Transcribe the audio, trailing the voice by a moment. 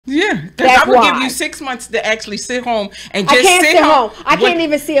Yeah, because That's I would give why. you 6 months to actually sit home and I just can't sit sit home. I with- can't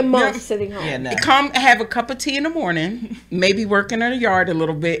even see a month Yeah. sitting home. Yeah, no. Come have a cup of tea in the morning, maybe work in the yard a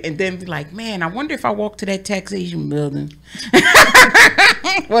little bit, and then be like, man, I wonder if I walk to that taxation building.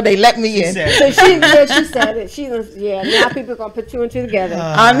 Well, they let me in. said- So she said it. Now people are gonna put two and two together.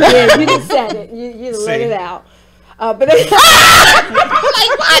 I know. Yeah, you just said it. You let See. it out. But Like,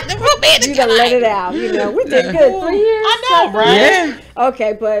 what? The real man you is done let lying. it out. We did good. 3 years. I know, right? Yeah.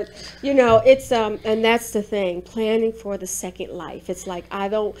 Okay, but it's and that's the thing. Planning for the second life. It's like I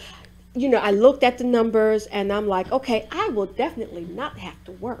don't. I looked at the numbers and I'm like, okay, I will definitely not have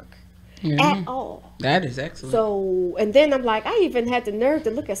to work at all. That is excellent. So, and then I'm like, I even had the nerve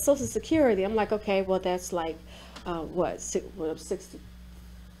to look at Social Security. I'm like, okay, well, that's like, I'm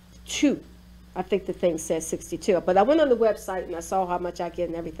 62. I think the thing says 62. But I went on the website and I saw how much I get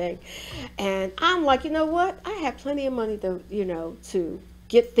and everything. And I'm like, you know what? I have plenty of money to, to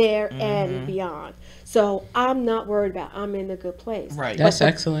get there and beyond. So I'm not worried about I'm in a good place. Right. That's But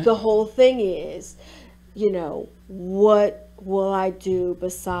excellent. The whole thing is, what will I do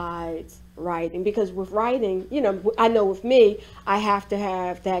besides writing? Because with writing, I know with me, I have to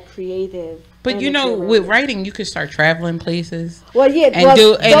have that creative. But energy around with it. writing, you could start traveling places. Well, yeah, And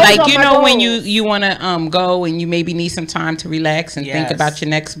those like are my when goals. you want to go and you maybe need some time to relax and think Yes. about your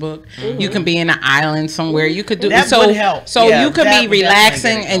next book. You can be in an island somewhere. You could do That so. would help. So Yeah, you could that be would definitely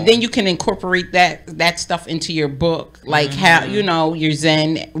relaxing, get it and going. then you can incorporate that stuff into your book, like how you're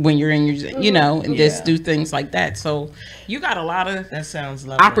zen when you're in your and just do things like that. So you got a lot of That sounds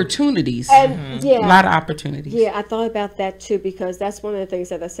lovely. opportunities. And A lot of opportunities. Yeah, I thought about that too, because that's one of the things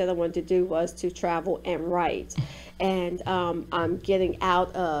that I said I wanted to do was to travel and write. And I'm getting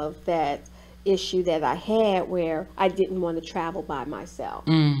out of that issue that I had where I didn't want to travel by myself.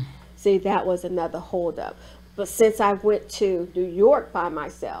 See, that was another holdup. But since I went to New York by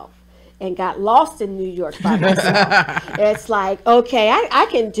myself and got lost in New York by myself, it's like, okay, I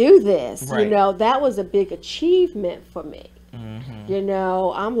can do this. Right. That was a big achievement for me.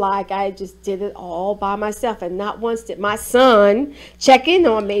 I'm like, I just did it all by myself, and not once did my son check in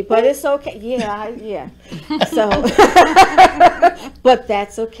on me, but it's okay. Yeah. So, but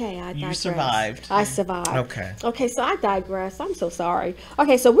that's okay. I digress. survived. I survived. Okay. Okay, so I digress. I'm so sorry.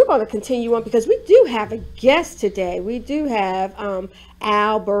 Okay, so we're going to continue on because we do have a guest today. We do have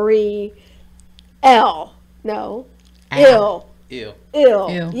Al-Bari L. No. Al. Ill.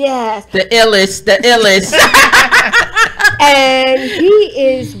 Ill. Yes. The illest. And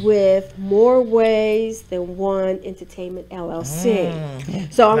he is with More Ways Than One Entertainment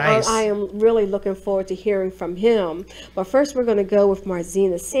LLC. So nice. I am really looking forward to hearing from him. But first, we're going to go with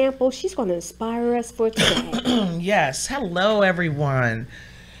Marzina Sample. She's going to inspire us for today. Yes. Hello, everyone.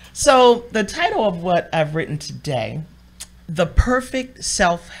 So the title of what I've written today, The Perfect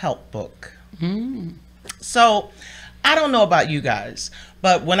Self-Help Book. So I don't know about you guys,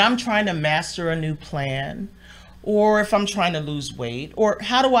 but when I'm trying to master a new plan, or if I'm trying to lose weight, or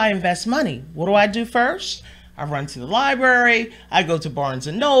how do I invest money? What do I do first? I run to the library, I go to Barnes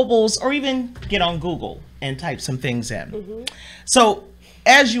and Nobles, or even get on Google and type some things in. So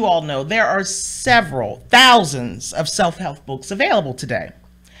as you all know, there are several thousands of self-help books available today.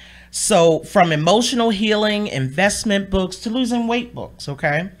 So from emotional healing, investment books, to losing weight books,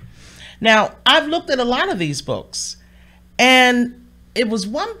 okay? Now, I've looked at a lot of these books, and it was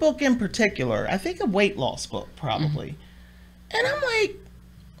one book in particular, I think a weight loss book probably. And I'm like,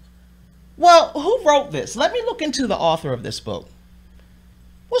 well, who wrote this? Let me look into the author of this book.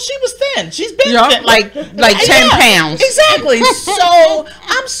 Well, she was thin. She's been thin. like 10 pounds. Exactly. So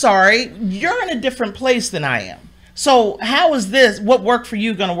I'm sorry, you're in a different place than I am. So how is this, what worked for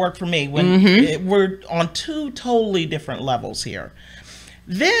you, going to work for me when we're on two totally different levels here?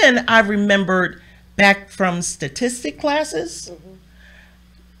 Then I remembered back from statistic classes,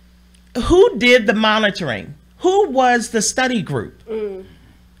 who did the monitoring? Who was the study group?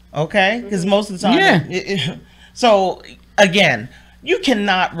 Okay, because most of the time, so again, you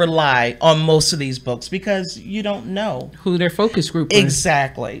cannot rely on most of these books because you don't know Who their focus group is.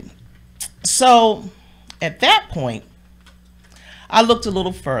 exactly. So at that point, I looked a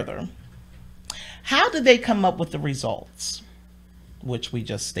little further. How did they come up with the results, which we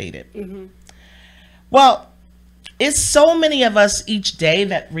just stated? Well, it's so many of us each day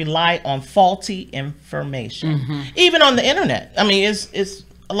that rely on faulty information, even on the internet. I mean, it's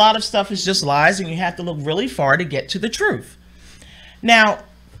a lot of stuff is just lies, and you have to look really far to get to the truth. Now,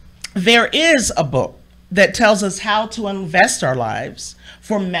 there is a book that tells us how to invest our lives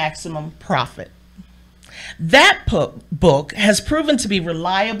for maximum profit. That book has proven to be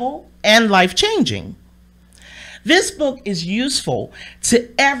reliable and life-changing. This book is useful to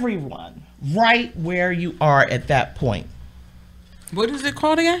everyone right where you are at that point. What is it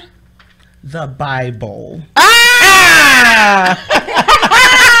called again? The Bible.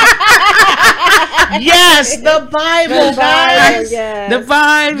 Yes, the Bible, guys. Yes. The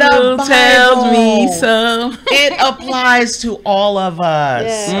Bible The tells me Bible. so. It applies to all of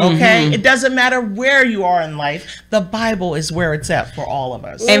us. Yeah. Okay? It doesn't matter where you are in life. The Bible is where it's at for all of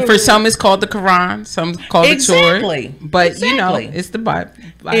us. And for some, it's called the Quran. Some call it Exactly. Torah. But you know, Exactly. it's the Bible.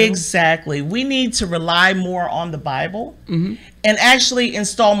 Exactly. We need to rely more on the Bible and actually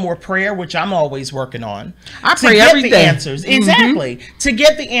install more prayer, which I'm always working on. I to pray get every the day. answers. Exactly. To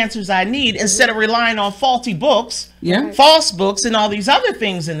get the answers I need instead of relying on faulty books, Yeah. false books, and all these other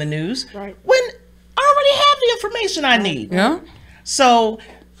things in the news. Right. When I already have the information I need. Yeah. So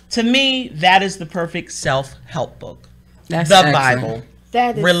to me, that is the perfect self-help book. That's the excellent. Bible.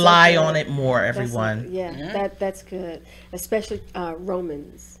 That is Rely so good. on it more, That's everyone. that's good, especially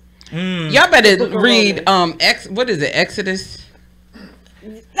Romans. Y'all better book of read what is it? Exodus.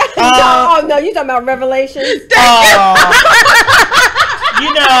 Oh no, you talking about Revelations? You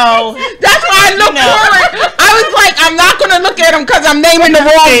know, That's why I looked No. forward. I was like, I'm not gonna look at them because I'm naming the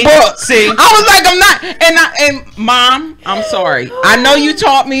wrong book. see. I was like, I'm not. And Mom, I'm sorry. I know you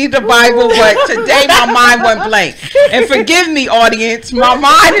taught me the Bible, but today my mind went blank. And forgive me, audience, my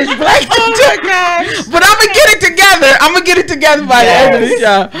mind is blank today. But I'm gonna get it together. I'm gonna get it together by the end of the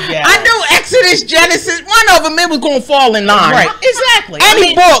show. Yes. I knew Exodus, Genesis, one of them, it was gonna fall in line. Right, exactly.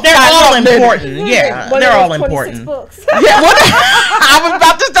 Any book they're got all something in it. important. Yeah, One of they're all those 26 important. Books. Yeah, what? I was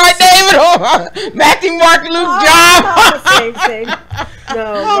about to start naming them. Matthew, Mark, Luke, John. Same thing.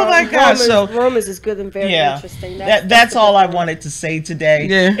 No. Oh my gosh, Romans is good and very Yeah, interesting. that's all I wanted to say today.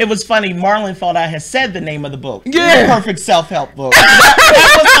 Yeah. It was funny. Marlon thought I had said the name of the book. Yeah. The Perfect Self-Help Book.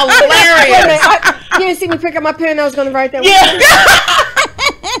 That was Wait a hilarious. minute, you didn't see me pick up my pen. I was going to write that. Yeah.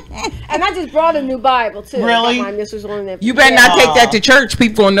 And I just brought a new Bible too. Really? My initials on there. You better not take that to church.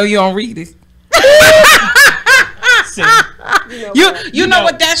 People will know you don't read it. See, You know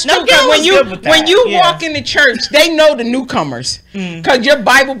what? That's No, true. Gil 'Cause was when good with that, you yeah. walk in the church, they know the newcomers. Cause your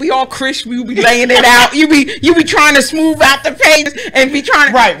Bible be all Christian. You be laying it out. You be trying to smooth out the pages and be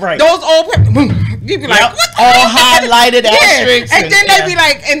trying to Right. Those old you be like Yep. what the All heck? highlighted Yeah. asterisks And then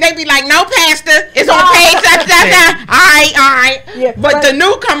and- they be like, no, Pastor, it's on page that. All right. Yeah, but but- the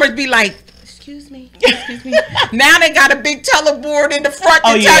newcomers be like, excuse me. Now they got a big teleboard in the front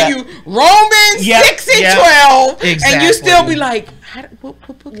to Oh, tell yeah. you Romans Yep, 6 and yep. 12, and you Exactly. still be like, what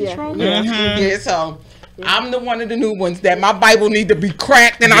book is Yeah, Romans? Mm-hmm. Yeah, so I'm the one of the new ones that my Bible need to be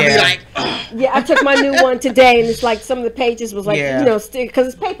cracked, and I'll be Yeah. like, Yeah, I took my new one today, and it's like some of the pages was like, Yeah. because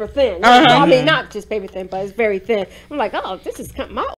it's paper thin. Uh-huh. I mean, not just paper thin, but it's very thin. I'm like, oh, this is my